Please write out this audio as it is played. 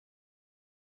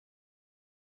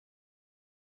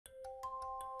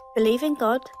Believe in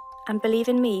God and believe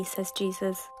in me, says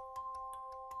Jesus.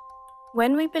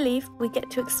 When we believe, we get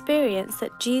to experience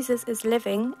that Jesus is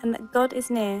living and that God is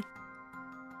near.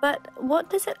 But what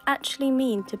does it actually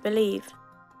mean to believe?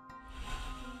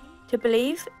 To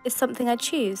believe is something I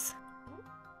choose.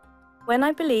 When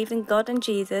I believe in God and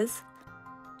Jesus,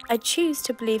 I choose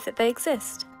to believe that they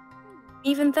exist,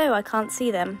 even though I can't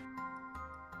see them.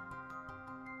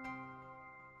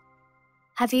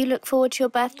 Have you looked forward to your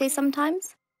birthday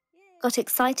sometimes? Got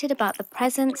excited about the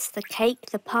presents, the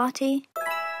cake, the party?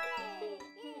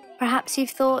 Perhaps you've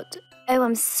thought, oh,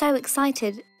 I'm so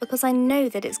excited because I know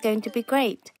that it's going to be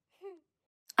great.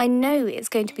 I know it's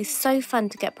going to be so fun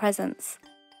to get presents.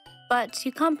 But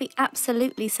you can't be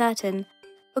absolutely certain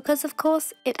because, of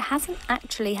course, it hasn't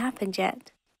actually happened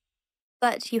yet.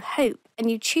 But you hope and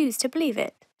you choose to believe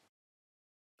it.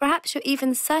 Perhaps you're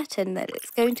even certain that it's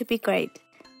going to be great.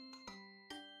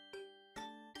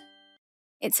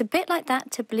 It's a bit like that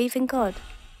to believe in God.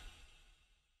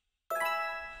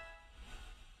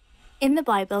 In the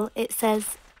Bible, it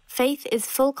says, faith is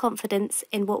full confidence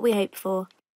in what we hope for,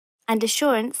 and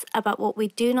assurance about what we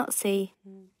do not see.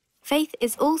 Faith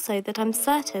is also that I'm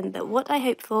certain that what I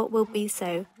hope for will be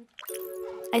so.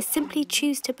 I simply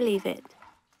choose to believe it.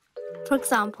 For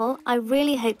example, I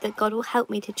really hope that God will help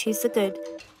me to choose the good.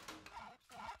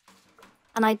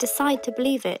 And I decide to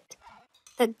believe it,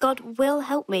 that God will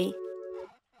help me.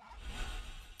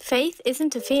 Faith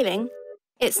isn't a feeling.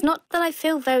 It's not that I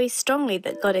feel very strongly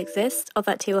that God exists or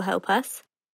that He will help us.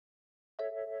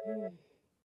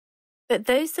 But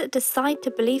those that decide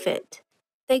to believe it,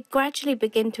 they gradually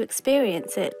begin to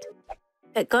experience it.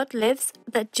 That God lives,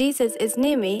 that Jesus is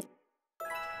near me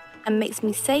and makes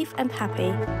me safe and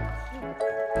happy.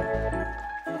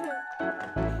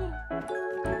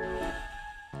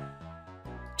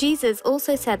 Jesus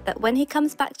also said that when He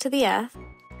comes back to the earth,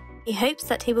 He hopes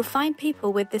that He will find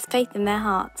people with this faith in their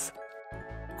hearts.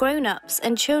 Grown-ups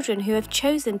and children who have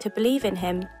chosen to believe in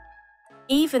Him,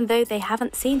 even though they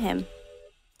haven't seen Him.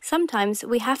 Sometimes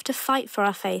we have to fight for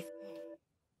our faith,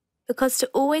 because to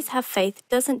always have faith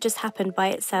doesn't just happen by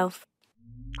itself.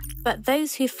 But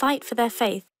those who fight for their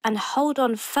faith and hold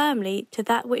on firmly to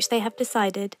that which they have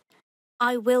decided,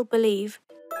 I will believe,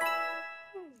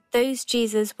 those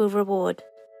Jesus will reward.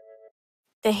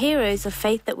 The heroes of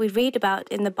faith that we read about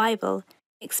in the Bible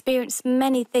experienced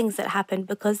many things that happened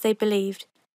because they believed.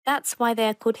 That's why they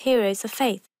are called heroes of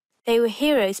faith. They were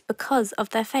heroes because of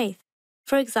their faith.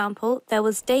 For example, there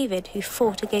was David who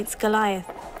fought against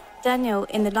Goliath, Daniel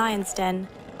in the lion's den,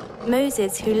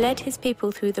 Moses who led his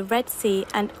people through the Red Sea,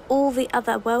 and all the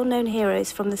other well-known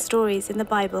heroes from the stories in the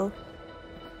Bible.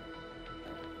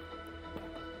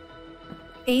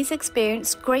 These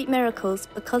experienced great miracles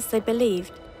because they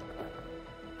believed.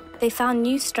 They found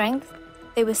new strength,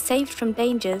 they were saved from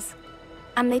dangers,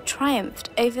 and they triumphed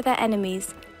over their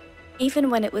enemies, even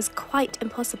when it was quite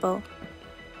impossible.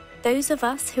 Those of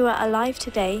us who are alive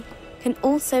today can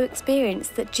also experience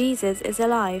that Jesus is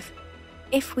alive,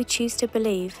 if we choose to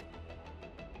believe.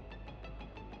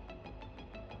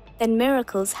 Then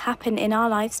miracles happen in our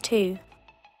lives too.